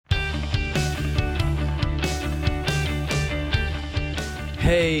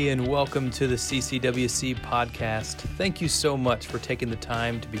Hey, and welcome to the CCWC podcast. Thank you so much for taking the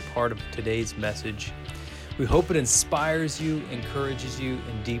time to be part of today's message. We hope it inspires you, encourages you,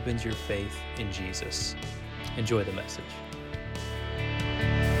 and deepens your faith in Jesus. Enjoy the message.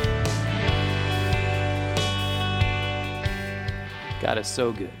 God is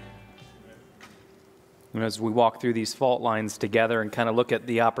so good. And as we walk through these fault lines together and kind of look at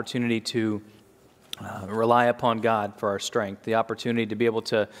the opportunity to rely upon God for our strength, the opportunity to be able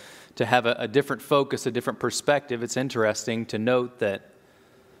to have a different focus, a different perspective. It's interesting to note that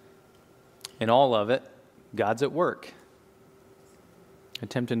in all of it, God's at work,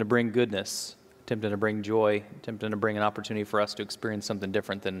 attempting to bring goodness, attempting to bring joy, attempting to bring an opportunity for us to experience something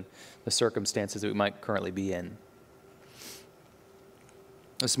different than the circumstances that we might currently be in.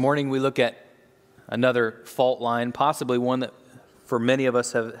 This morning we look at another fault line, possibly one that for many of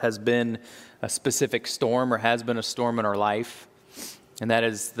us has been a specific storm or has been a storm in our life, and that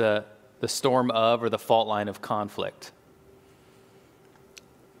is the storm of or the fault line of conflict.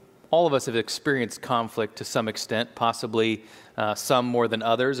 All of us have experienced conflict to some extent, possibly some more than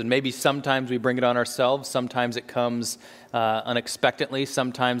others, and maybe sometimes we bring it on ourselves, sometimes it comes unexpectedly,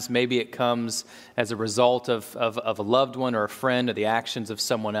 sometimes maybe it comes as a result of a loved one or a friend or the actions of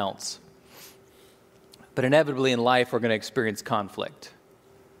someone else. But inevitably in life, we're going to experience conflict.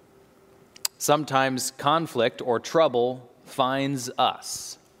 Sometimes conflict or trouble finds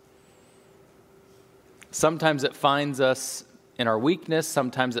us. Sometimes it finds us in our weakness.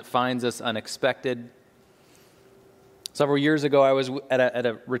 Sometimes it finds us unexpected. Several years ago, I was at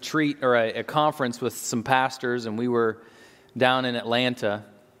a retreat or a conference with some pastors, and we were down in Atlanta.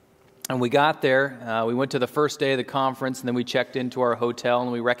 And we got there, we went to the first day of the conference, and then we checked into our hotel,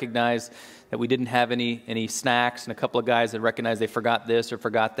 and we recognized that we didn't have any snacks, and a couple of guys had recognized they forgot this or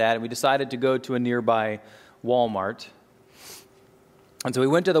forgot that, and we decided to go to a nearby Walmart. And so we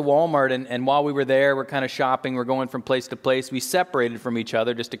went to the Walmart, and while we were there, we're kind of shopping, we're going from place to place. We separated from each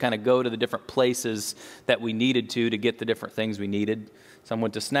other just to kind of go to the different places that we needed to get the different things we needed. Some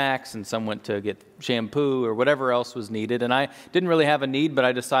went to snacks, and some went to get shampoo or whatever else was needed. And I didn't really have a need, but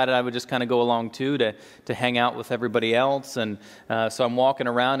I decided I would just kind of go along too to hang out with everybody else. And so I'm walking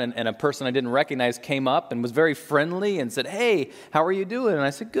around, and a person I didn't recognize came up and was very friendly and said, "Hey, how are you doing?" And I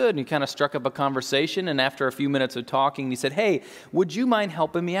said, "Good." And he kind of struck up a conversation. And after a few minutes of talking, he said, "Hey, would you mind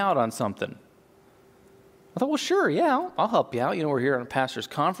helping me out on something?" I thought, well, sure, yeah, I'll help you out. You know, we're here on a pastor's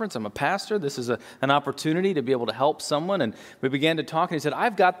conference. I'm a pastor. This is an opportunity to be able to help someone. And we began to talk, and he said,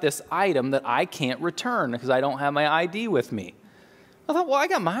 "I've got this item that I can't return because I don't have my ID with me." I thought, well, I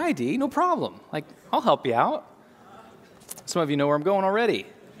got my ID, no problem. Like, I'll help you out. Some of you know where I'm going already.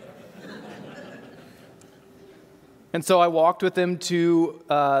 And so I walked with him to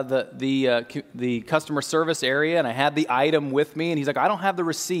the customer service area, and I had the item with me, and he's like, "I don't have the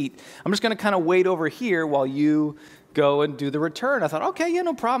receipt. I'm just going to kind of wait over here while you go and do the return." I thought, okay, yeah,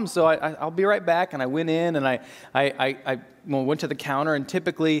 no problem. So I'll be right back. And I went in, and I went to the counter, and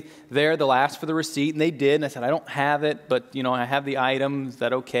typically there they'll ask for the receipt, and they did. And I said, "I don't have it, but I have the item. Is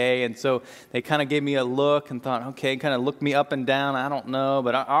that okay?" And so they kind of gave me a look and thought, okay, kind of looked me up and down. I don't know,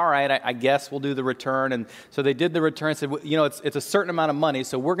 but all right, I guess we'll do the return. And so they did the return. Said, it's a certain amount of money,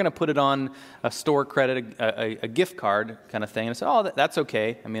 so we're going to put it on a store credit, a gift card kind of thing. And I said, "Oh, that's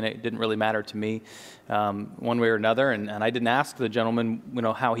okay." I mean, it didn't really matter to me one way or another. And I didn't ask the gentleman,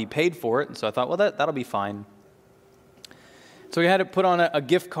 how he paid for it. And so I thought, well, that'll be fine. So we had it put on a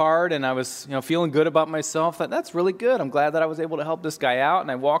gift card, and I was, feeling good about myself. That's really good. I'm glad that I was able to help this guy out.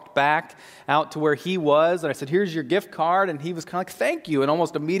 And I walked back out to where he was, and I said, "Here's your gift card." And he was kind of like, "Thank you." And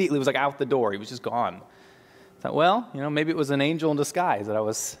almost immediately was like out the door. He was just gone. I thought, well, maybe it was an angel in disguise that I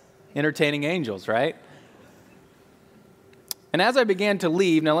was entertaining angels, right? And as I began to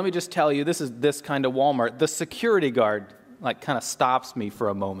leave, now let me just tell you, this is this kind of Walmart. The security guard kind of stops me for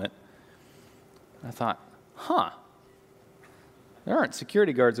a moment. I thought, there aren't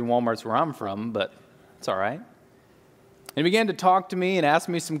security guards in Walmarts where I'm from, but it's all right. And he began to talk to me and ask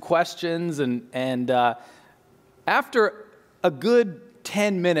me some questions. And after a good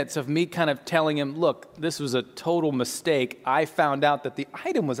 10 minutes of me kind of telling him, look, this was a total mistake, I found out that the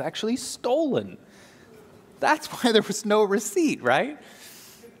item was actually stolen. That's why there was no receipt, right?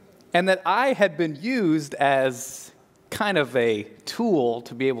 And that I had been used as kind of a tool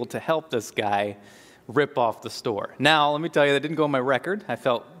to be able to help this guy rip off the store. Now, let me tell you, that didn't go on my record. I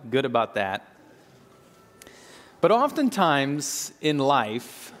felt good about that. But oftentimes in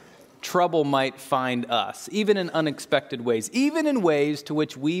life, trouble might find us, even in unexpected ways, even in ways to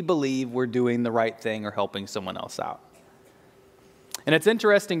which we believe we're doing the right thing or helping someone else out. And it's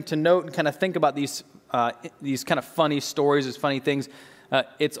interesting to note and kind of think about these kind of funny stories, these funny things.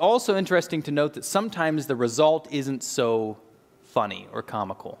 it's also interesting to note that sometimes the result isn't so funny or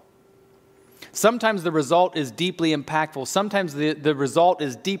comical. Sometimes the result is deeply impactful. Sometimes the result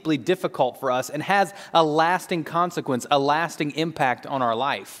is deeply difficult for us and has a lasting consequence, a lasting impact on our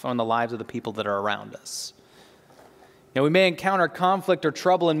life, on the lives of the people that are around us. We may encounter conflict or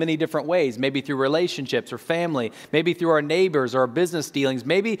trouble in many different ways, maybe through relationships or family, maybe through our neighbors or our business dealings.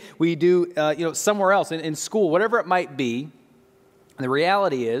 Maybe we do, somewhere else, in school, whatever it might be. And the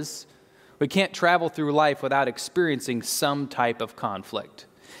reality is we can't travel through life without experiencing some type of conflict.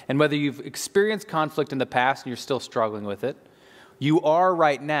 And whether you've experienced conflict in the past and you're still struggling with it, you are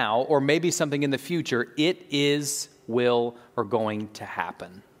right now, or maybe something in the future, it is, will, or going to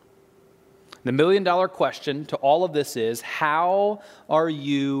happen. The million-dollar question to all of this is, how are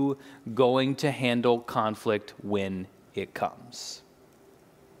you going to handle conflict when it comes?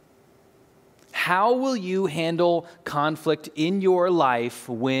 How will you handle conflict in your life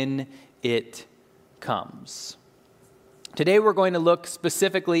when it comes? Today we're going to look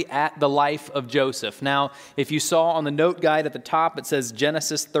specifically at the life of Joseph. Now, if you saw on the note guide at the top, it says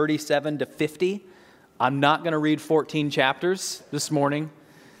Genesis 37 to 50. I'm not going to read 14 chapters this morning.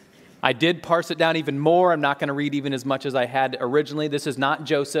 I did parse it down even more. I'm not going to read even as much as I had originally. This is not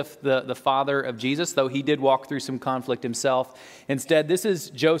Joseph, the father of Jesus, though he did walk through some conflict himself. Instead, this is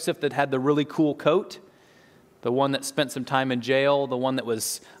Joseph that had the really cool coat, the one that spent some time in jail, the one that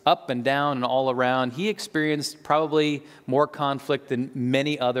was up and down and all around. He experienced probably more conflict than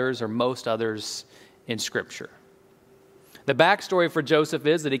many others or most others in Scripture. The backstory for Joseph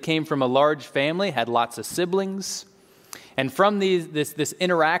is that he came from a large family, had lots of siblings. And from this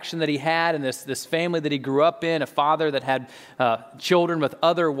interaction that he had and this family that he grew up in, a father that had children with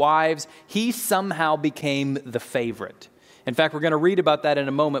other wives, he somehow became the favorite. In fact, we're going to read about that in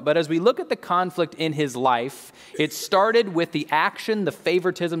a moment. But as we look at the conflict in his life, it started with the action, the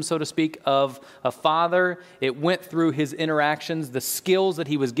favoritism, so to speak, of a father. It went through his interactions, the skills that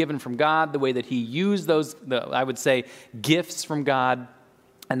he was given from God, the way that he used those, I would say, gifts from God,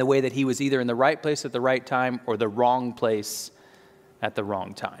 and the way that he was either in the right place at the right time or the wrong place at the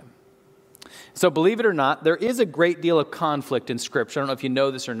wrong time. So believe it or not, there is a great deal of conflict in Scripture. I don't know if you know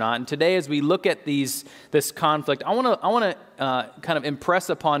this or not. And today as we look at this conflict, I want to kind of impress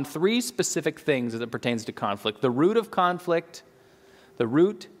upon three specific things as it pertains to conflict. The root of conflict,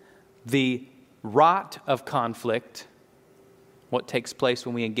 the rot of conflict, what takes place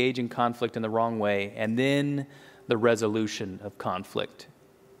when we engage in conflict in the wrong way, and then the resolution of conflict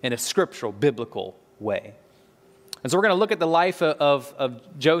in a scriptural, biblical way. And so we're going to look at the life of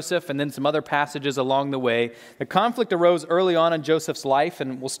Joseph and then some other passages along the way. The conflict arose early on in Joseph's life,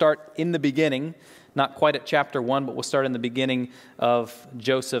 and we'll start in the beginning, not quite at chapter 1, but we'll start in the beginning of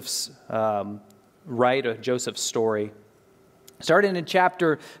Joseph's Joseph's story. Starting in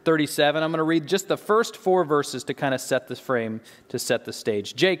chapter 37, I'm going to read just the first 4 verses to kind of set the frame, to set the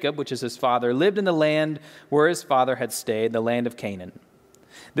stage. Jacob, which is his father, lived in the land where his father had stayed, the land of Canaan.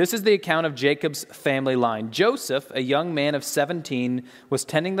 This is the account of Jacob's family line. Joseph, a young man of 17, was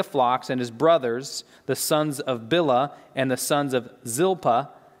tending the flocks, and his brothers, the sons of Bilhah and the sons of Zilpah,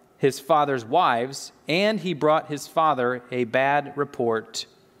 his father's wives, and he brought his father a bad report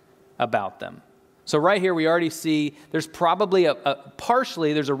about them. So right here we already see there's probably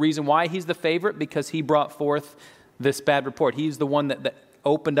partially there's a reason why he's the favorite, because he brought forth this bad report. He's the one that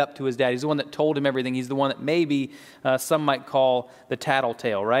opened up to his dad. He's the one that told him everything. He's the one that maybe some might call the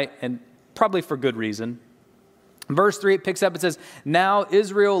tattletale, right? And probably for good reason. Verse 3, it picks up, it says, "Now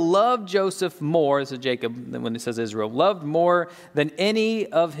Israel loved Joseph more," this is Jacob, when it says Israel, "loved more than any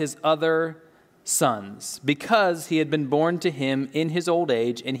of his other sons, because he had been born to him in his old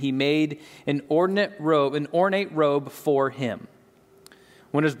age, and he made an ornate robe for him.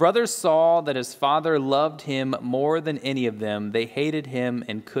 When his brothers saw that his father loved him more than any of them, they hated him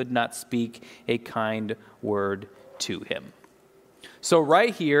and could not speak a kind word to him." So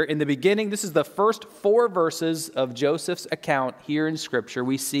right here in the beginning, this is the first 4 verses of Joseph's account here in Scripture.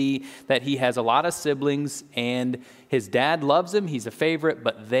 We see that he has a lot of siblings and his dad loves him. He's a favorite,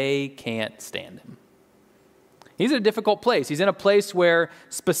 but they can't stand him. He's in a difficult place. He's in a place where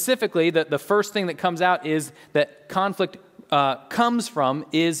specifically the first thing that comes out is that conflict comes from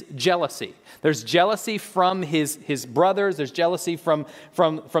is jealousy. There's jealousy from his brothers. There's jealousy from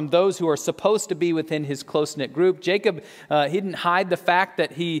those who are supposed to be within his close-knit group. Jacob, he didn't hide the fact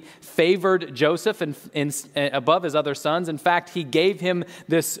that he favored Joseph above his other sons. In fact, he gave him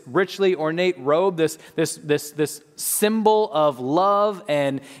this richly ornate robe, this symbol of love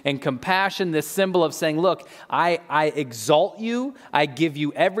and compassion, this symbol of saying, look, I exalt you. I give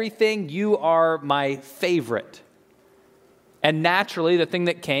you everything. You are my favorite. And naturally, the thing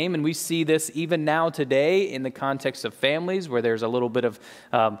that came, and we see this even now today in the context of families where there's a little bit of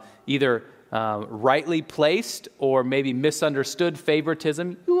either rightly placed or maybe misunderstood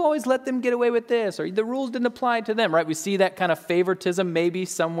favoritism. You always let them get away with this, or the rules didn't apply to them, right? We see that kind of favoritism maybe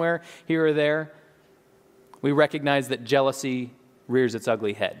somewhere here or there. We recognize that jealousy rears its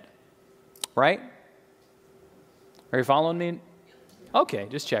ugly head, right? Are you following me? Okay,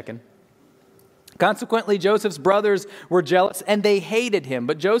 just checking. Consequently, Joseph's brothers were jealous and they hated him.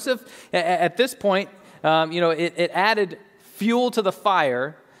 But Joseph, at this point, it added fuel to the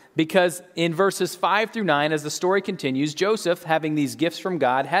fire, because in verses 5 through 9, as the story continues, Joseph, having these gifts from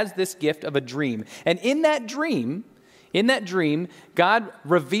God, has this gift of a dream. And in that dream, God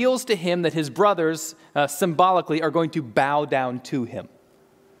reveals to him that his brothers symbolically are going to bow down to him.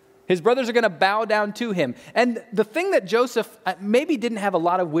 His brothers are going to bow down to him. And the thing that Joseph maybe didn't have a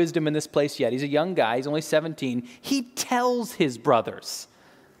lot of wisdom in this place yet, he's a young guy, he's only 17, he tells his brothers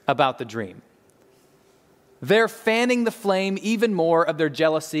about the dream. They're fanning the flame even more of their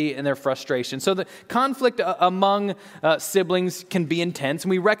jealousy and their frustration. So the conflict among siblings can be intense,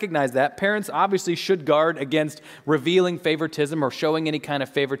 and we recognize that. Parents obviously should guard against revealing favoritism or showing any kind of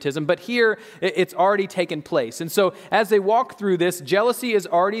favoritism, but here it's already taken place. And so as they walk through this, jealousy is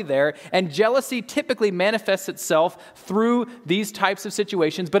already there, and jealousy typically manifests itself through these types of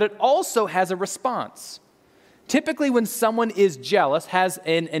situations, but it also has a response. Typically, when someone is jealous, has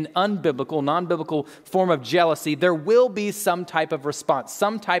an unbiblical, non-biblical form of jealousy, there will be some type of response,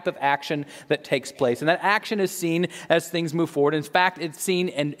 some type of action that takes place. And that action is seen as things move forward. In fact, it's seen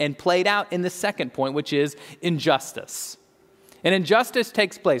and played out in the second point, which is injustice. And injustice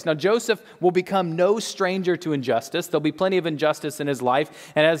takes place. Now, Joseph will become no stranger to injustice. There'll be plenty of injustice in his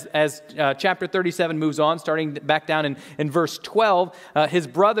life. And as chapter 37 moves on, starting back down in verse 12, his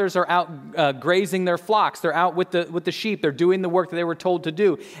brothers are out grazing their flocks. They're out with the sheep. They're doing the work that they were told to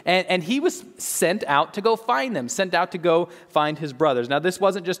do. And he was sent out to go find them, sent out to go find his brothers. Now, this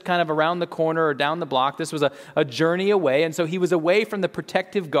wasn't just kind of around the corner or down the block. This was a journey away. And so he was away from the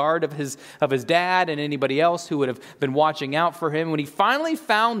protective guard of his dad and anybody else who would have been watching out for him. When he finally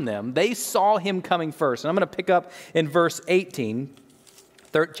found them, they saw him coming first. And I'm going to pick up in verse 18,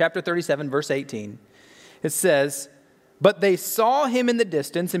 chapter 37, verse 18. It says, "But they saw him in the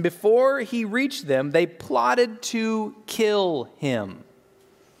distance, and before he reached them, they plotted to kill him."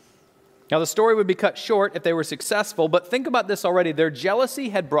 Now, the story would be cut short if they were successful, but think about this already. Their jealousy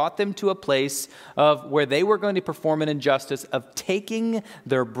had brought them to a place of where they were going to perform an injustice of taking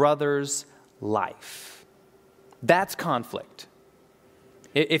their brother's life. That's conflict.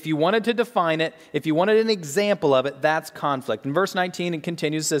 If you wanted to define it, if you wanted an example of it, that's conflict. In verse 19, it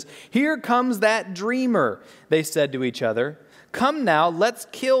continues, it says, "Here comes that dreamer," they said to each other. "Come now, let's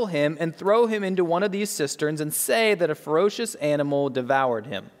kill him and throw him into one of these cisterns and say that a ferocious animal devoured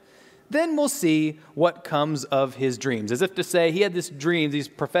him. Then we'll see what comes of his dreams." As if to say, he had this dream, these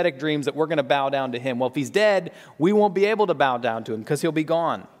prophetic dreams, that we're going to bow down to him. Well, if he's dead, we won't be able to bow down to him because he'll be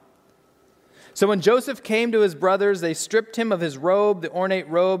gone. So when Joseph came to his brothers, they stripped him of his robe, the ornate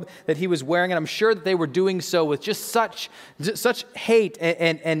robe that he was wearing. And I'm sure that they were doing so with just such hate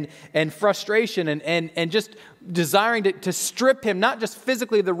and frustration and just desiring to strip him, not just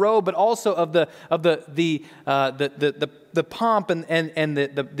physically of the robe, but also of the pomp and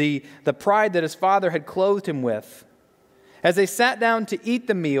the pride that his father had clothed him with. As they sat down to eat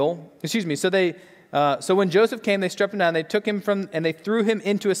the meal, so when Joseph came, they stripped him down, they took him and they threw him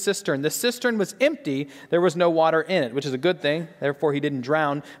into a cistern. The cistern was empty, there was no water in it, which is a good thing, therefore he didn't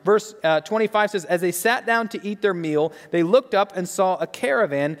drown. Verse 25 says, "As they sat down to eat their meal, they looked up and saw a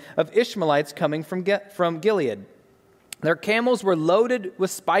caravan of Ishmaelites coming from Gilead. Their camels were loaded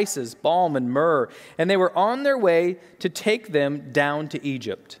with spices, balm and myrrh, and they were on their way to take them down to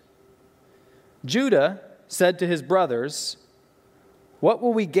Egypt. Judah said to his brothers, 'What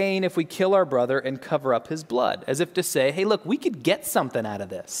will we gain if we kill our brother and cover up his blood?'" As if to say, hey, look, we could get something out of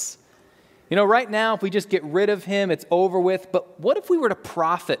this. Right now, if we just get rid of him, it's over with. But what if we were to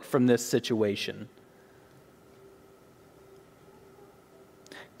profit from this situation?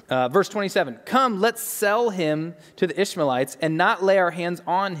 Verse 27, "Come, let's sell him to the Ishmaelites and not lay our hands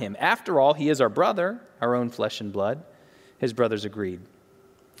on him. After all, he is our brother, our own flesh and blood." His brothers agreed.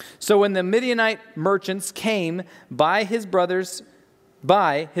 So when the Midianite merchants came by, his brothers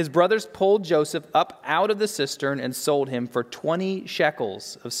pulled Joseph up out of the cistern and sold him for 20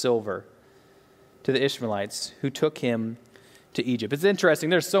 shekels of silver to the Ishmaelites, who took him to Egypt. It's interesting.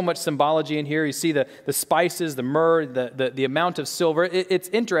 There's so much symbology in here. You see the spices, the myrrh, the amount of silver. It's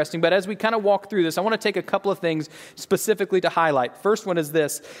interesting. But as we kind of walk through this, I want to take a couple of things specifically to highlight. First one is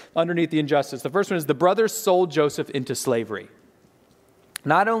this, underneath the injustice. The first one is the brothers sold Joseph into slavery.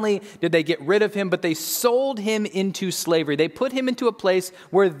 Not only did they get rid of him, but they sold him into slavery. They put him into a place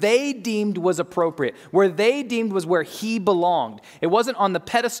where they deemed was appropriate, where they deemed was where he belonged. It wasn't on the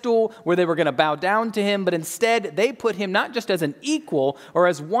pedestal where they were going to bow down to him, but instead they put him not just as an equal or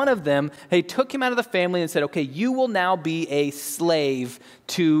as one of them. They took him out of the family and said, okay, you will now be a slave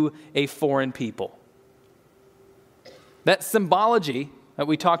to a foreign people. That symbology that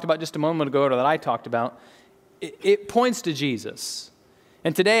we talked about just a moment ago, or that I talked about, it points to Jesus.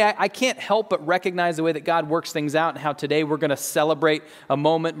 And today, I can't help but recognize the way that God works things out and how today we're going to celebrate a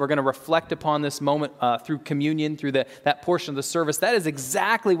moment. We're going to reflect upon this moment through communion, through that portion of the service. That is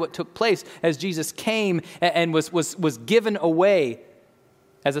exactly what took place as Jesus came and was given away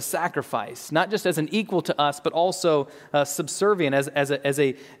as a sacrifice, not just as an equal to us, but also subservient as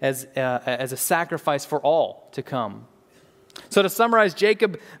a sacrifice for all to come. So to summarize,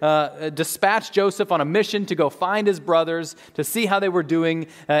 Jacob dispatched Joseph on a mission to go find his brothers, to see how they were doing,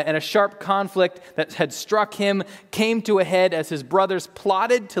 and a sharp conflict that had struck him came to a head as his brothers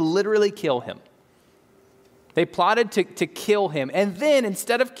plotted to literally kill him. They plotted to kill him. And then,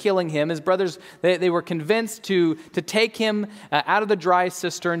 instead of killing him, his brothers, they were convinced to take him out of the dry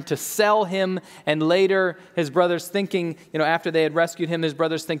cistern, to sell him. And later, his brothers thinking, after they had rescued him, his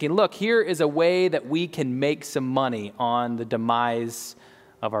brothers thinking, look, here is a way that we can make some money on the demise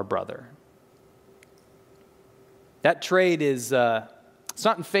of our brother. That trade is, it's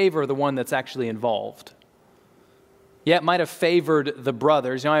not in favor of the one that's actually involved. Yeah, it might have favored the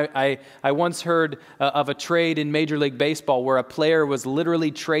brothers. I once heard of a trade in Major League Baseball where a player was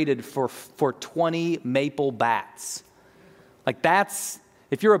literally traded for 20 maple bats. Like that's,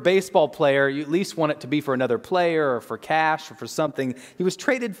 if you're a baseball player, you at least want it to be for another player or for cash or for something. He was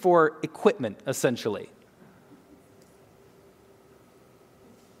traded for equipment, essentially.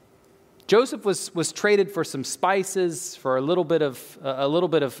 Joseph was traded for some spices, for a little bit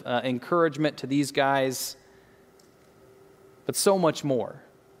of encouragement to these guys. But so much more.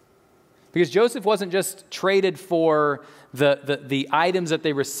 Because Joseph wasn't just traded for the items that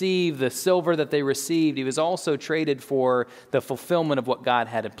they received, the silver that they received. He was also traded for the fulfillment of what God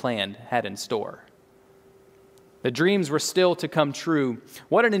had planned, had in store. The dreams were still to come true.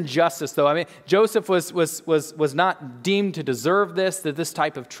 What an injustice, though. I mean, Joseph was not deemed to deserve this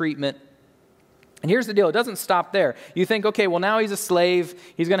type of treatment. And here's the deal. It doesn't stop there. You think, okay, well, now he's a slave.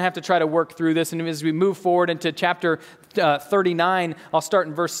 He's going to have to try to work through this. And as we move forward into chapter 39, I'll start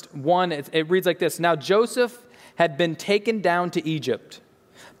in verse 1. It reads like this. Now Joseph had been taken down to Egypt.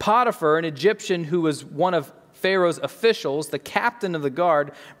 Potiphar, an Egyptian who was one of Pharaoh's officials, the captain of the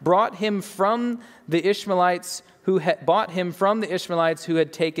guard, brought him from the Ishmaelites who had bought him from the Ishmaelites who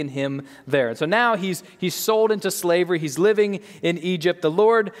had taken him there. And so now he's sold into slavery. He's living in Egypt. The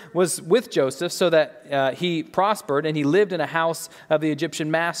Lord was with Joseph so that he prospered, and he lived in a house of the Egyptian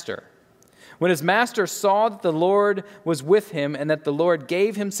master. When his master saw that the Lord was with him and that the Lord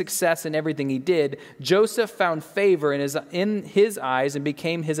gave him success in everything he did, Joseph found favor in his eyes and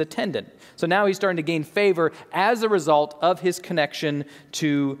became his attendant. So now he's starting to gain favor as a result of his connection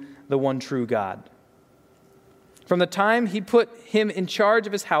to the one true God. From the time he put him in charge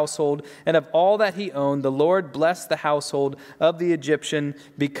of his household and of all that he owned, the Lord blessed the household of the Egyptian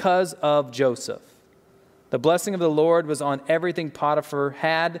because of Joseph. The blessing of the Lord was on everything Potiphar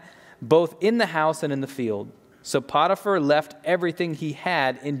had, both in the house and in the field. So Potiphar left everything he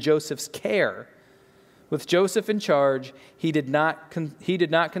had in Joseph's care. With Joseph in charge, he did not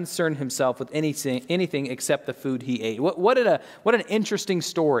concern himself with anything except the food he ate. What an interesting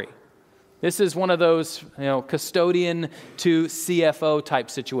story. This is one of those, custodian to CFO type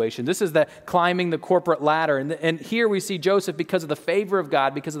situation. This is the climbing the corporate ladder. And here we see Joseph, because of the favor of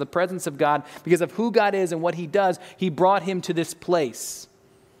God, because of the presence of God, because of who God is and what he does, he brought him to this place.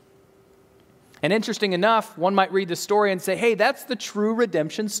 And interesting enough, one might read the story and say, hey, that's the true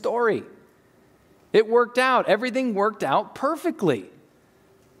redemption story. It worked out. Everything worked out perfectly.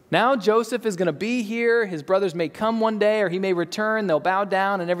 Now Joseph is going to be here. His brothers may come one day, or he may return. They'll bow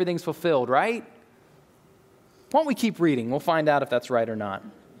down and everything's fulfilled, right? Why don't we keep reading? We'll find out if that's right or not.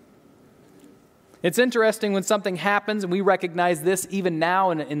 It's interesting when something happens, and we recognize this even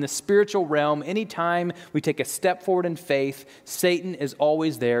now in the spiritual realm. Anytime we take a step forward in faith, Satan is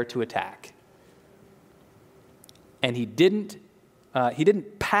always there to attack. And he didn't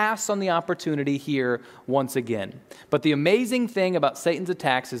pass on the opportunity here once again. But the amazing thing about Satan's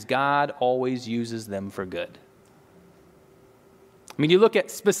attacks is God always uses them for good. I mean, you look at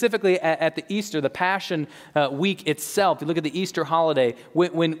specifically at the Easter, the Passion week itself. You look at the Easter holiday.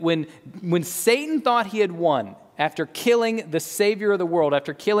 When Satan thought he had won, after killing the Savior of the world,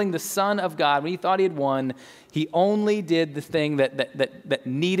 after killing the Son of God, when he thought he had won, he only did the thing that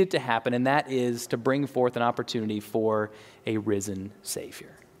needed to happen, and that is to bring forth an opportunity for a risen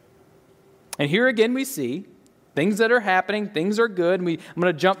Savior. And here again we see things that are happening, things are good. I'm going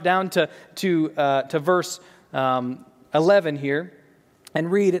to jump down to verse 11 here and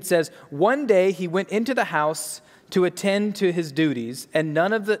read. It says, "One day he went into the house to attend to his duties, and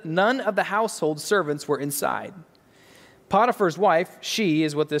none of the household servants were inside. Potiphar's wife, she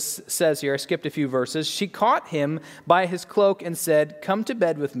is what this says here. I skipped a few verses. She caught him by his cloak and said, 'Come to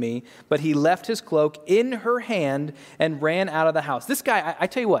bed with me.' But he left his cloak in her hand and ran out of the house." This guy, I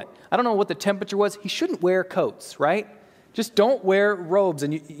tell you what, I don't know what the temperature was. He shouldn't wear coats, right? Just don't wear robes,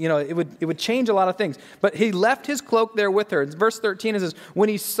 and you know it would change a lot of things. But he left his cloak there with her. In verse 13 it says, "When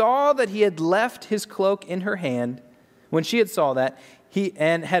he saw that he had left his cloak in her hand, when she had saw that,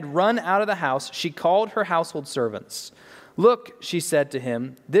 and had run out of the house, she called her household servants. 'Look,' she said to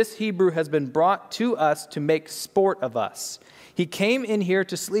him, 'this Hebrew has been brought to us to make sport of us. He came in here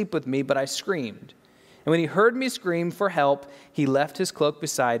to sleep with me, but I screamed. And when he heard me scream for help, he left his cloak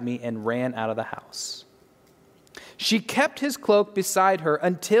beside me and ran out of the house.' She kept his cloak beside her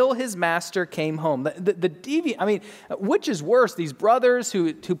until his master came home." Which is worse, these brothers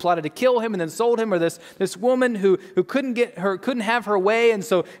who plotted to kill him and then sold him, or this woman who couldn't have her way, and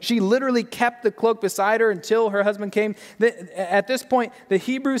so she literally kept the cloak beside her until her husband came. At this point, the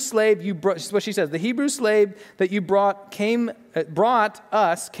Hebrew slave what she says, "The Hebrew slave that you brought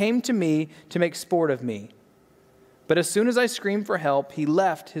us came to me to make sport of me. But as soon as I screamed for help, he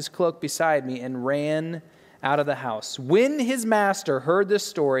left his cloak beside me and ran out of the house. When his master heard this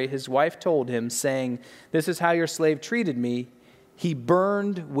story, his wife told him, saying, 'This is how your slave treated me,' he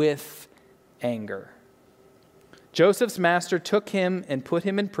burned with anger. Joseph's master took him and put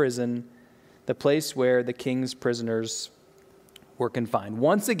him in prison, the place where the king's prisoners were confined."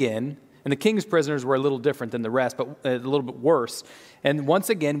 Once again, and the king's prisoners were a little different than the rest, but a little bit worse. And once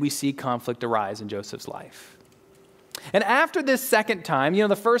again, we see conflict arise in Joseph's life. And after this second time,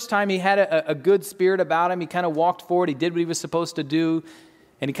 the first time he had a good spirit about him. He kind of walked forward. He did what he was supposed to do.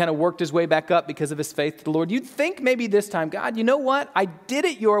 And he kind of worked his way back up because of his faith to the Lord. You'd think maybe this time, God, you know what? I did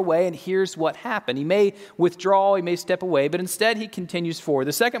it your way, and here's what happened. He may withdraw, he may step away, but instead he continues forward.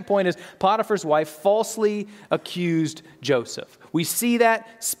 The second point is Potiphar's wife falsely accused Joseph. We see that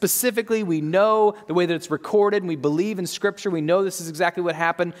specifically. We know the way that it's recorded, and we believe in Scripture. We know this is exactly what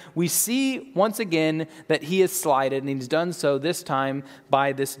happened. We see once again that he is slighted, and he's done so this time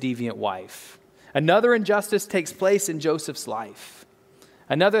by this deviant wife. Another injustice takes place in Joseph's life.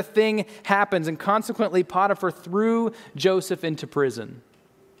 Another thing happens, and consequently Potiphar threw Joseph into prison.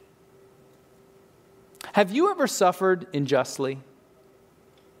 Have you ever suffered unjustly?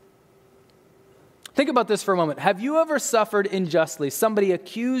 Think about this for a moment. Have you ever suffered unjustly? Somebody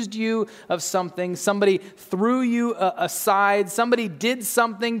accused you of something. Somebody threw you aside. Somebody did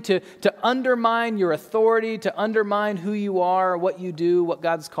something to undermine your authority, to undermine who you are, what you do, what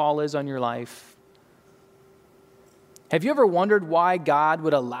God's call is on your life. Have you ever wondered why God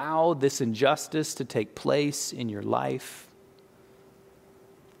would allow this injustice to take place in your life?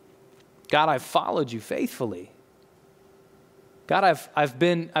 God, I've followed you faithfully. God,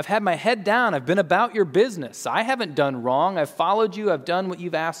 I've had my head down. I've been about your business. I haven't done wrong. I've followed you. I've done what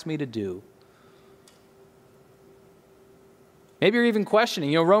you've asked me to do. Maybe you're even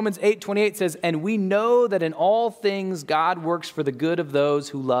questioning. Romans 8:28 says, "And we know that in all things God works for the good of those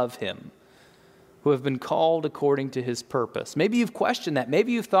who love him, who have been called according to his purpose." Maybe you've questioned that.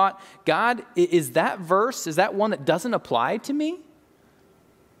 Maybe you've thought, God, is that one that doesn't apply to me?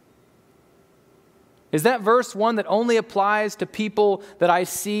 Is that verse one that only applies to people that I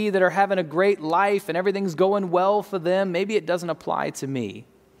see that are having a great life and everything's going well for them? Maybe it doesn't apply to me.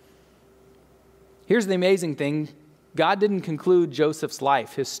 Here's the amazing thing. God didn't conclude Joseph's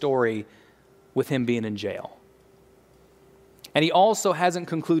life, his story, with him being in jail. And he also hasn't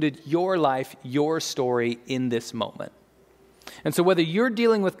concluded your life, your story in this moment. And so whether you're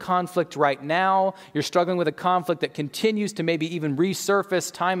dealing with conflict right now, you're struggling with a conflict that continues to maybe even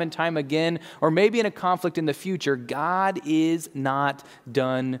resurface time and time again, or maybe in a conflict in the future, God is not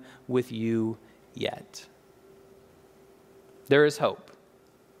done with you yet. There is hope.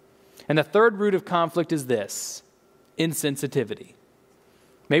 And the third root of conflict is this: insensitivity.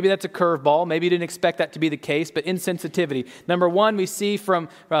 Maybe that's a curveball. Maybe you didn't expect that to be the case, but insensitivity. Number one, we see from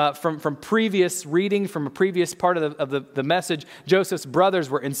previous reading, from a previous part of the message, Joseph's brothers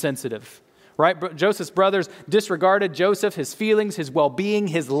were insensitive. right? Joseph's brothers disregarded Joseph, his feelings, his well-being,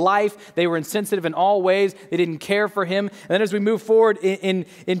 his life. They were insensitive in all ways. They didn't care for him. And then as we move forward in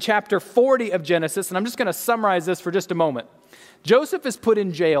chapter 40 of Genesis, and I'm just going to summarize this for just a moment. Joseph is put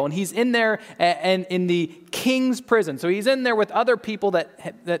in jail, and he's in there and in the king's prison. So he's in there with other people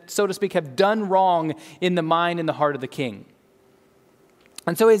that, so to speak, have done wrong in the mind and the heart of the king.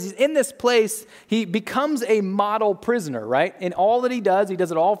 And so as he's in this place, he becomes a model prisoner, right? In all that he does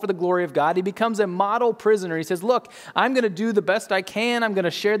it all for the glory of God. He becomes a model prisoner. He says, look, I'm going to do the best I can. I'm going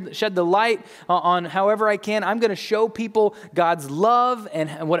to shed the light on however I can. I'm going to show people God's love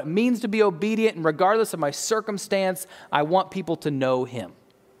and what it means to be obedient. And regardless of my circumstance, I want people to know him.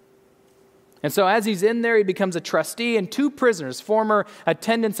 And so as he's in there, he becomes a trustee, and two prisoners, former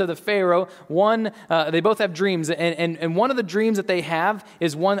attendants of the Pharaoh, they both have dreams, and one of the dreams that they have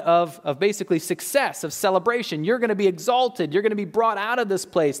is one of basically success, of celebration. You're going to be exalted. You're going to be brought out of this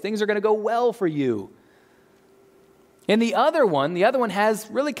place. Things are going to go well for you. And the other one has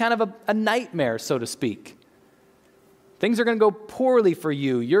really kind of a nightmare, so to speak. Things are going to go poorly for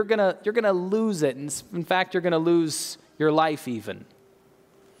you. You're going to lose it. And in fact, you're going to lose your life even.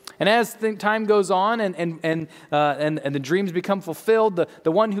 And as time goes on and the dreams become fulfilled,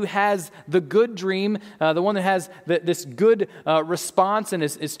 the one who has the good dream, the one that has this good response and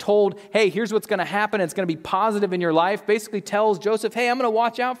is told, hey, here's what's going to happen, it's going to be positive in your life, basically tells Joseph, hey, I'm going to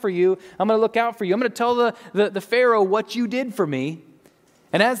watch out for you. I'm going to look out for you. I'm going to tell the Pharaoh what you did for me.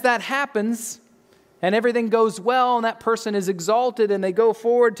 And as that happens and everything goes well and that person is exalted and they go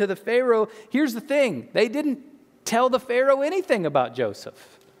forward to the Pharaoh, here's the thing. They didn't tell the Pharaoh anything about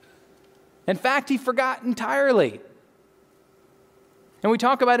Joseph. In fact, he forgot entirely. And we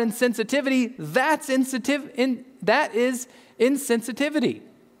talk about insensitivity. That is insensitivity.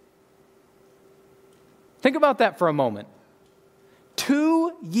 Think about that for a moment.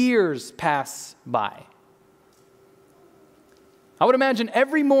 2 years pass by. I would imagine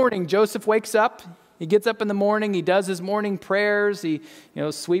every morning Joseph wakes up. He gets up in the morning, he does his morning prayers, he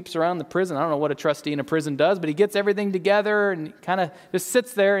sweeps around the prison. I don't know what a trustee in a prison does, but he gets everything together and kind of just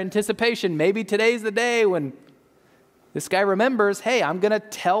sits there in anticipation. Maybe today's the day when this guy remembers, hey, I'm going to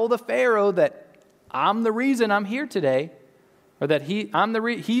tell the Pharaoh that I'm the reason I'm here today, or that he's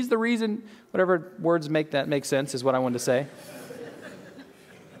the reason, whatever words make that make sense is what I wanted to say.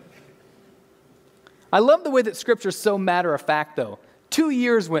 I love the way that Scripture's so matter of fact, though. 2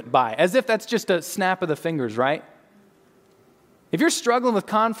 years went by, as if that's just a snap of the fingers, right? If you're struggling with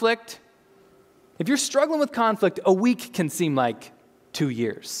conflict, a week can seem like 2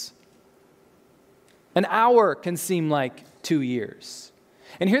 years. An hour can seem like 2 years.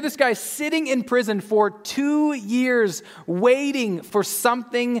 And here this guy's sitting in prison for 2 years, waiting for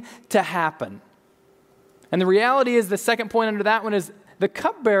something to happen. And the reality is, the second point under that one is, the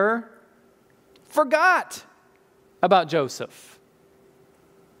cupbearer forgot about Joseph.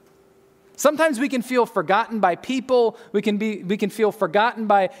 Sometimes we can feel forgotten by people. We can feel forgotten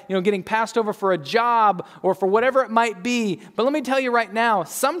by, getting passed over for a job or for whatever it might be. But let me tell you right now,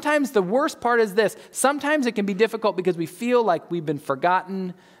 sometimes the worst part is this. Sometimes it can be difficult because we feel like we've been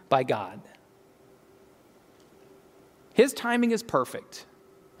forgotten by God. His timing is perfect.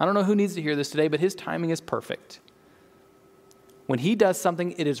 I don't know who needs to hear this today, but his timing is perfect. When he does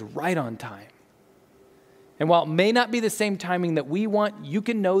something, it is right on time. And while it may not be the same timing that we want, you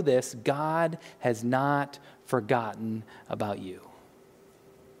can know this: God has not forgotten about you.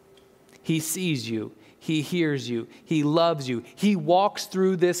 He sees you. He hears you. He loves you. He walks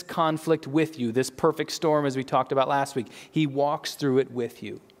through this conflict with you, this perfect storm as we talked about last week. He walks through it with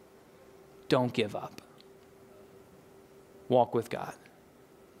you. Don't give up. Walk with God.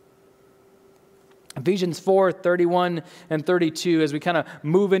 Ephesians 4:31 and 32, as we kind of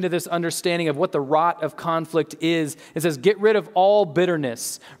move into this understanding of what the rot of conflict is, it says, get rid of all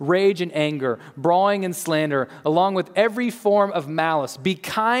bitterness, rage and anger, brawling and slander, along with every form of malice. Be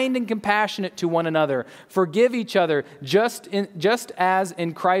kind and compassionate to one another. Forgive each other, just as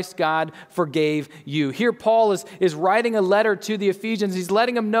in Christ God forgave you. Here Paul is writing a letter to the Ephesians. He's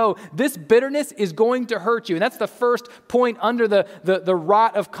letting them know this bitterness is going to hurt you. And that's the first point under the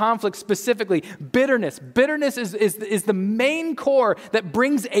rot of conflict specifically. Bitterness is the main core that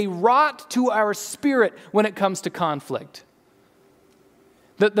brings a rot to our spirit when it comes to conflict.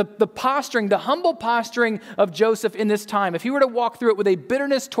 The posturing, the humble posturing of Joseph in this time, if he were to walk through it with a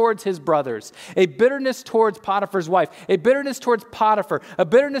bitterness towards his brothers, a bitterness towards Potiphar's wife, a bitterness towards Potiphar, a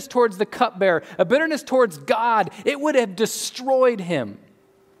bitterness towards the cupbearer, a bitterness towards God, it would have destroyed him.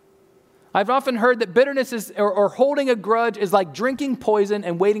 I've often heard that bitterness is, or holding a grudge is like drinking poison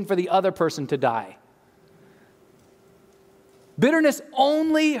and waiting for the other person to die. Bitterness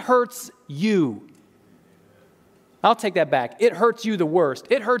only hurts you. I'll take that back. It hurts you the worst.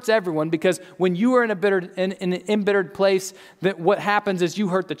 It hurts everyone because when you are in an embittered place, that what happens is you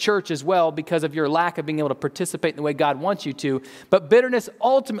hurt the church as well because of your lack of being able to participate in the way God wants you to. But bitterness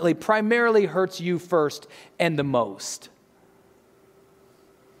ultimately, primarily hurts you first and the most.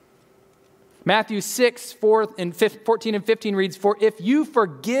 Matthew 6, 14 and 15 reads, "For if you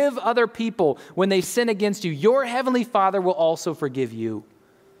forgive other people when they sin against you, your heavenly Father will also forgive you.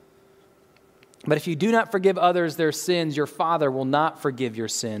 But if you do not forgive others their sins, your Father will not forgive your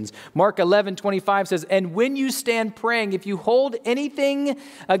sins." Mark 11:25 says, "And when you stand praying, if you hold anything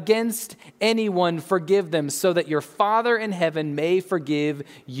against anyone, forgive them, so that your Father in heaven may forgive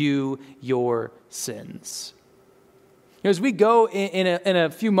you your sins." As we go in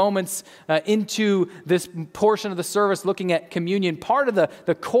a few moments into this portion of the service looking at communion, part of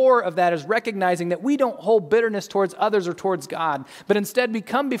the core of that is recognizing that we don't hold bitterness towards others or towards God, but instead we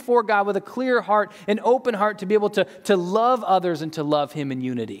come before God with a clear heart, an open heart to be able to love others and to love Him in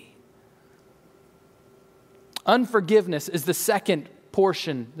unity. Unforgiveness is the second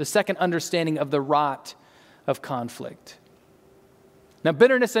portion, the second understanding of the rot of conflict. Now,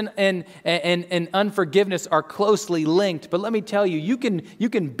 bitterness and unforgiveness are closely linked, but let me tell you, you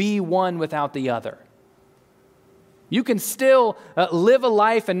can be one without the other. You can still live a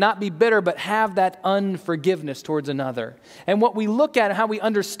life and not be bitter, but have that unforgiveness towards another. And what we look at, how we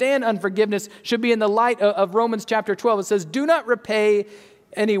understand unforgiveness, should be in the light of Romans chapter 12. It says, "Do not repay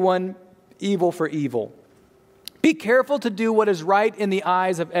anyone evil for evil. Be careful to do what is right in the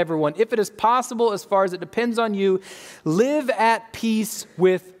eyes of everyone. If it is possible, as far as it depends on you, live at peace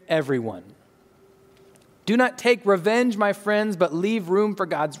with everyone. Do not take revenge, my friends, but leave room for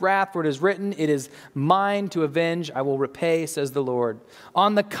God's wrath, for it is written, 'It is mine to avenge, I will repay,' says the Lord.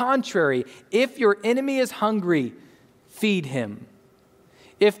 On the contrary, if your enemy is hungry, feed him.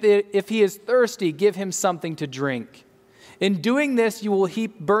 If he is thirsty, give him something to drink. In doing this, you will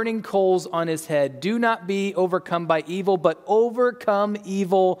heap burning coals on his head. Do not be overcome by evil, but overcome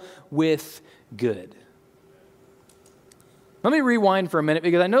evil with good." Let me rewind for a minute,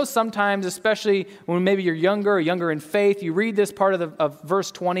 because I know sometimes, especially when maybe you're younger or younger in faith, you read this part of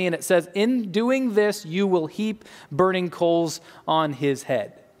verse 20, and it says, "In doing this, you will heap burning coals on his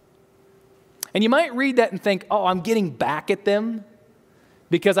head." And you might read that and think, "Oh, I'm getting back at them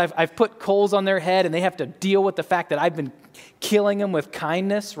because I've put coals on their head and they have to deal with the fact that I've been killing them with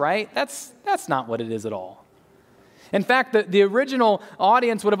kindness," right? That's not what it is at all. In fact, the original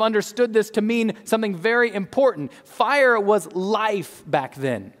audience would have understood this to mean something very important. Fire was life back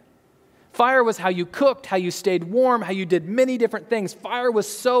then. Fire was how you cooked, how you stayed warm, how you did many different things. Fire was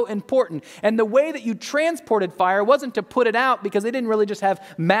so important. And the way that you transported fire wasn't to put it out, because they didn't really just have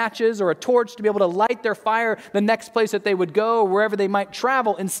matches or a torch to be able to light their fire the next place that they would go or wherever they might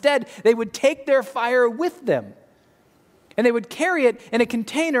travel. Instead, they would take their fire with them, and they would carry it in a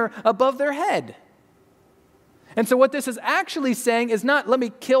container above their head. And so what this is actually saying is not, let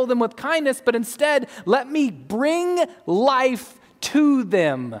me kill them with kindness, but instead, let me bring life to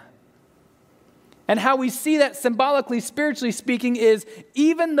them. And how we see that symbolically, spiritually speaking, is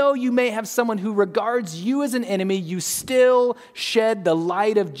even though you may have someone who regards you as an enemy, you still shed the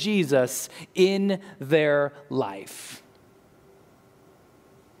light of Jesus in their life.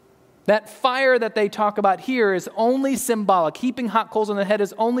 That fire that they talk about here is only symbolic. Heaping hot coals on the head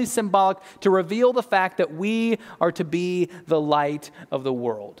is only symbolic to reveal the fact that we are to be the light of the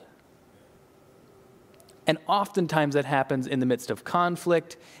world. And oftentimes that happens in the midst of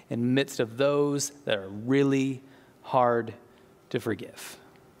conflict, in the midst of those that are really hard to forgive.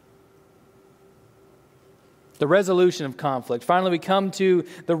 The resolution of conflict. Finally, we come to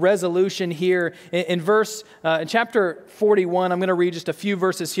the resolution here in chapter 41. I'm going to read just a few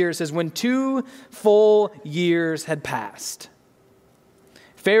verses here. It says, "When 2 full years had passed,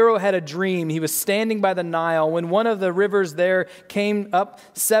 Pharaoh had a dream. He was standing by the Nile when one of the rivers there came up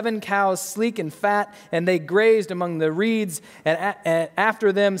 7 cows, sleek and fat, and they grazed among the reeds. And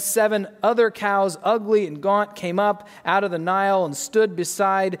after them 7 other cows, ugly and gaunt, came up out of the Nile and stood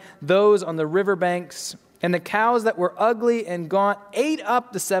beside those on the riverbanks. And the cows that were ugly and gaunt ate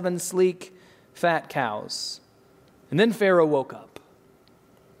up the 7 sleek, fat cows. And then Pharaoh woke up."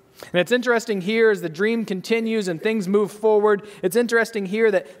 And it's interesting here as the dream continues and things move forward. It's interesting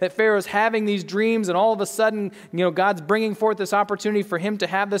here that Pharaoh's having these dreams, and all of a sudden, God's bringing forth this opportunity for him to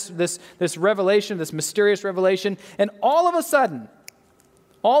have this revelation, this mysterious revelation. And all of a sudden,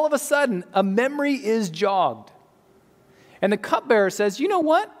 a memory is jogged. And the cupbearer says, "You know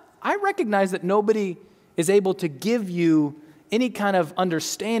what? I recognize that nobody is able to give you any kind of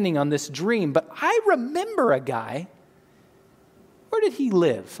understanding on this dream, but I remember a guy where did he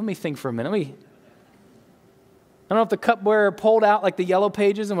live? Let me think for a minute. I don't know if the cupbearer pulled out like the yellow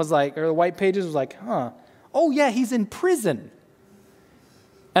pages and was like, or the white pages was like, oh yeah, he's in prison.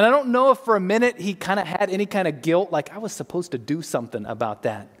 And I don't know if for a minute he kind of had any kind of guilt, like I was supposed to do something about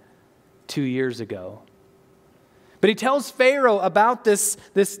that 2 years ago. But he tells Pharaoh about this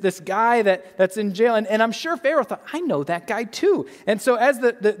guy that's in jail. And I'm sure Pharaoh thought, I know that guy too. And so as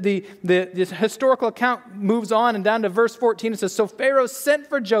the historical account moves on and down to verse 14, it says, so Pharaoh sent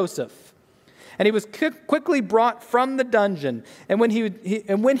for Joseph, and he was quickly brought from the dungeon. And when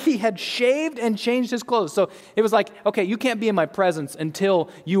he had shaved and changed his clothes, so it was like, okay, you can't be in my presence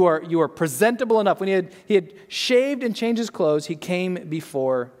until you are presentable enough. When he had shaved and changed his clothes, he came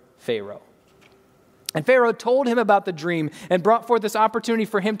before Pharaoh. And Pharaoh told him about the dream and brought forth this opportunity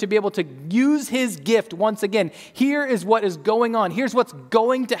for him to be able to use his gift once again. Here is what is going on. Here's what's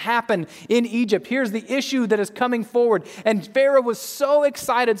going to happen in Egypt. Here's the issue that is coming forward. And Pharaoh was so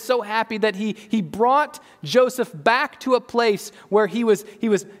excited, so happy that he brought Joseph back to a place where he was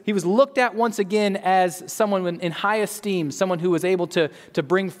looked at once again as someone in high esteem, someone who was able to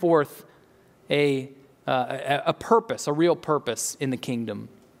bring forth a purpose, a real purpose in the kingdom.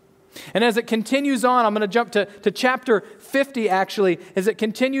 And as it continues on, I'm going to jump to chapter 50 actually, as it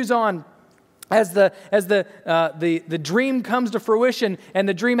continues on, as the dream comes to fruition, and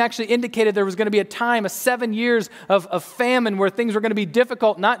the dream actually indicated there was going to be a time, 7 years of famine where things were going to be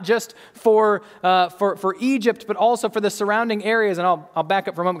difficult, not just for Egypt, but also for the surrounding areas. And I'll back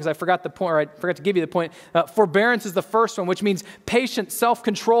up for a moment because I forgot the point, or I forgot to give you the point. Forbearance is the first one, which means patience,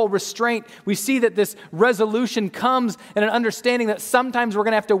 self-control, restraint. We see that this resolution comes in an understanding that sometimes we're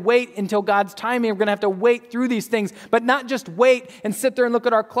going to have to wait until God's timing. We're going to have to wait through these things, but not just wait and sit there and look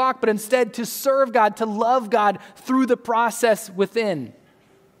at our clock, but instead to serve God, to love God through the process within.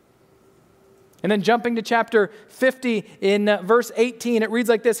 And then jumping to chapter 50 in verse 18, it reads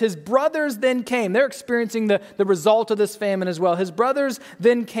like this. His brothers then came. They're experiencing the result of this famine as well. His brothers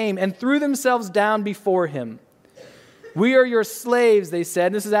then came and threw themselves down before him. We are your slaves, they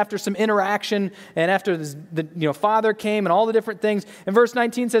said. This is after some interaction and after the father came and all the different things. And verse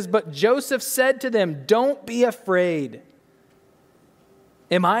 19 says, but Joseph said to them, don't be afraid.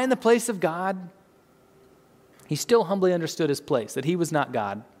 Am I in the place of God? He still humbly understood his place, that he was not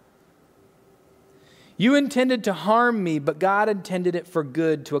God. You intended to harm me, but God intended it for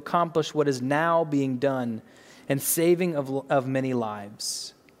good to accomplish what is now being done and saving of many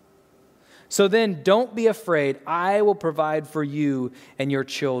lives. So then don't be afraid. I will provide for you and your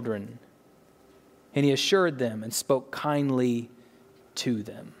children. And he assured them and spoke kindly to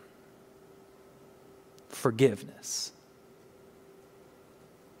them. Forgiveness.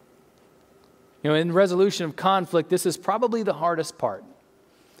 In resolution of conflict, this is probably the hardest part.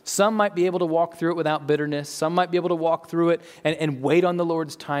 Some might be able to walk through it without bitterness. Some might be able to walk through it and wait on the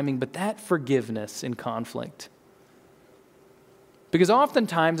Lord's timing. But that forgiveness in conflict. Because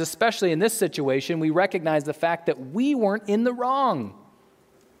oftentimes, especially in this situation, we recognize the fact that we weren't in the wrong.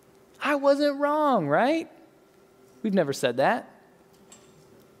 I wasn't wrong, right? We've never said that.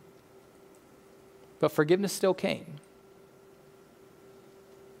 But forgiveness still came.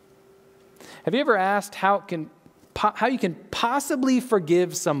 Have you ever asked how you can possibly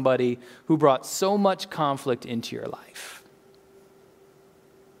forgive somebody who brought so much conflict into your life?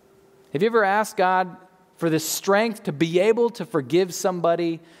 Have you ever asked God for the strength to be able to forgive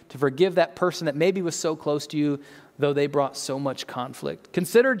somebody, to forgive that person that maybe was so close to you, though they brought so much conflict?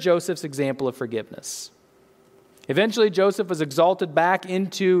 Consider Joseph's example of forgiveness. Eventually, Joseph was exalted back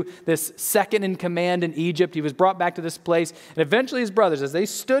into this second in command in Egypt. He was brought back to this place. And eventually his brothers, as they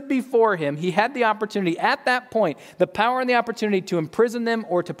stood before him, he had the opportunity at that point, the power and the opportunity to imprison them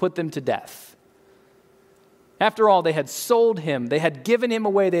or to put them to death. After all, they had sold him. They had given him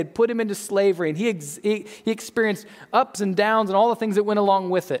away. They had put him into slavery. And he experienced ups and downs and all the things that went along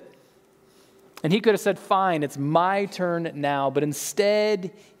with it. And he could have said, fine, it's my turn now. But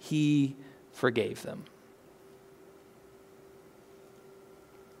instead, he forgave them.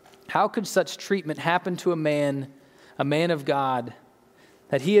 How could such treatment happen to a man of God,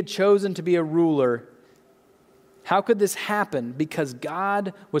 that he had chosen to be a ruler? How could this happen? Because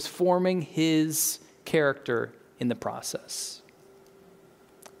God was forming his character in the process.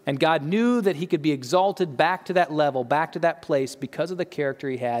 And God knew that he could be exalted back to that level, back to that place because of the character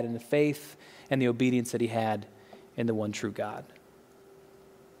he had and the faith and the obedience that he had in the one true God.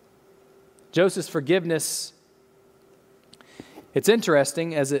 Joseph's forgiveness, it's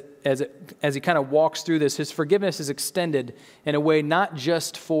interesting as he kind of walks through this, his forgiveness is extended in a way not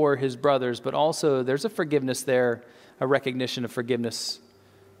just for his brothers, but also there's a forgiveness there, a recognition of forgiveness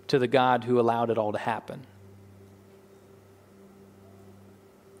to the God who allowed it all to happen.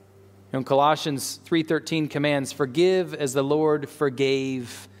 In Colossians 3:13 commands, forgive as the Lord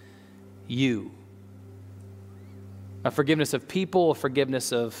forgave you. A forgiveness of people, a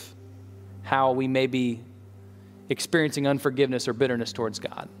forgiveness of how we may be experiencing unforgiveness or bitterness towards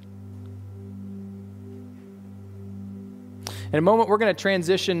God. In a moment, we're going to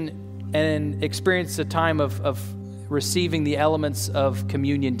transition and experience a time of receiving the elements of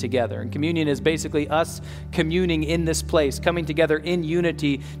communion together. And communion is basically us communing in this place, coming together in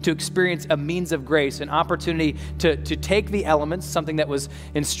unity to experience a means of grace, an opportunity to take the elements, something that was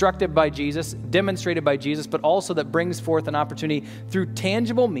instructed by Jesus, demonstrated by Jesus, but also that brings forth an opportunity through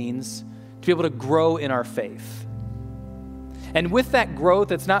tangible means to be able to grow in our faith. And with that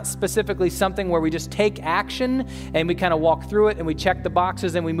growth, it's not specifically something where we just take action and we kind of walk through it and we check the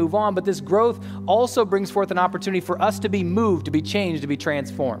boxes and we move on. But this growth also brings forth an opportunity for us to be moved, to be changed, to be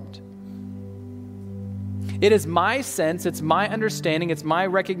transformed. It is my sense, it's my understanding, it's my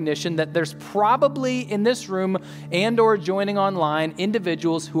recognition that there's probably in this room and or joining online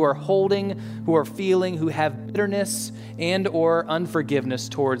individuals who are holding, who are feeling, who have bitterness and or unforgiveness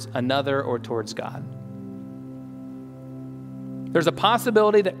towards another or towards God. There's a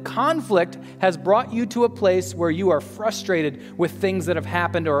possibility that conflict has brought you to a place where you are frustrated with things that have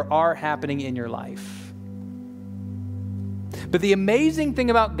happened or are happening in your life. But the amazing thing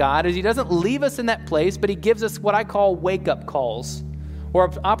about God is He doesn't leave us in that place, but He gives us what I call wake-up calls, or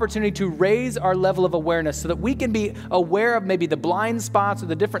an opportunity to raise our level of awareness so that we can be aware of maybe the blind spots or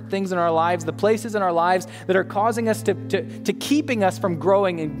the different things in our lives, the places in our lives that are causing us to keeping us from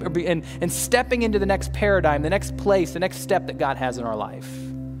growing and stepping into the next paradigm, the next place, the next step that God has in our life.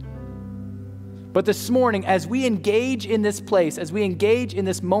 But this morning, as we engage in this place, as we engage in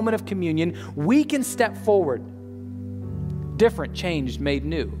this moment of communion, we can step forward, different, changed, made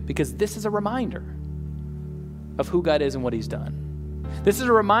new, because this is a reminder of who God is and what He's done. This is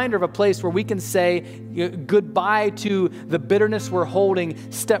a reminder of a place where we can say goodbye to the bitterness we're holding,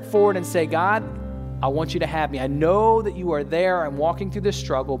 step forward and say, God, I want you to have me. I know that you are there. I'm walking through this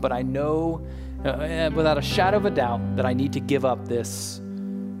struggle, but I know without a shadow of a doubt that I need to give up this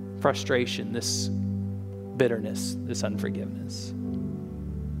frustration, this bitterness, this unforgiveness.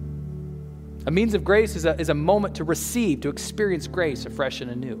 A means of grace is a moment to receive, to experience grace afresh and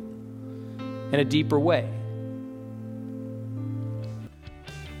anew in a deeper way.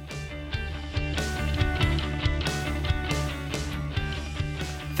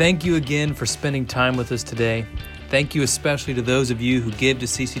 Thank you again for spending time with us today. Thank you especially to those of you who give to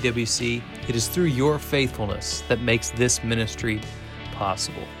CCWC. It is through your faithfulness that makes this ministry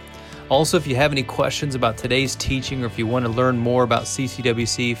possible. Also, if you have any questions about today's teaching or if you want to learn more about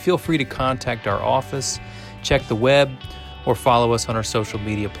CCWC, feel free to contact our office, check the web, or follow us on our social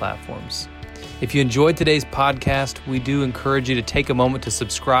media platforms. If you enjoyed today's podcast, we do encourage you to take a moment to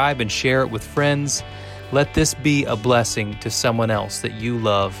subscribe and share it with friends. Let this be a blessing to someone else that you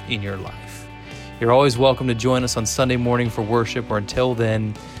love in your life. You're always welcome to join us on Sunday morning for worship, or until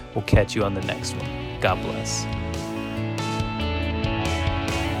then, we'll catch you on the next one. God bless.